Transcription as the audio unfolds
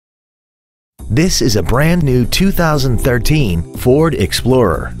This is a brand new 2013 Ford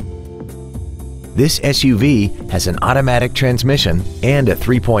Explorer. This SUV has an automatic transmission and a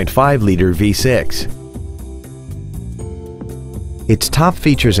 3.5-liter V6. Its top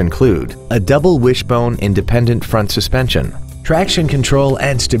features include a double wishbone independent front suspension, traction control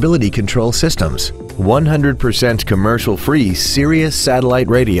and stability control systems, 100% commercial-free Sirius satellite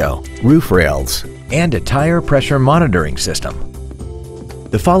radio, roof rails, and a tire pressure monitoring system.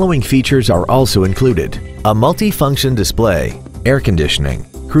 The following features are also included: a multi-function display, air conditioning,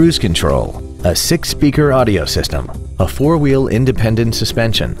 cruise control, a 6-speaker audio system, a 4-wheel independent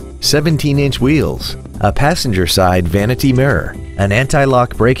suspension, 17-inch wheels, a passenger side vanity mirror, an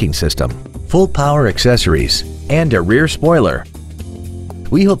anti-lock braking system, full power accessories, and a rear spoiler.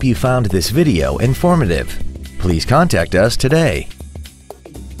 We hope you found this video informative. Please contact us today.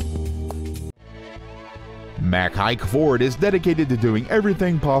 Haik Ford is dedicated to doing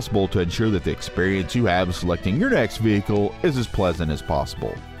everything possible to ensure that the experience you have selecting your next vehicle is as pleasant as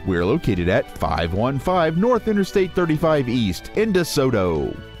possible. We're located at 515 North Interstate 35 East in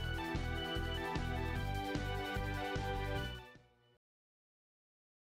DeSoto.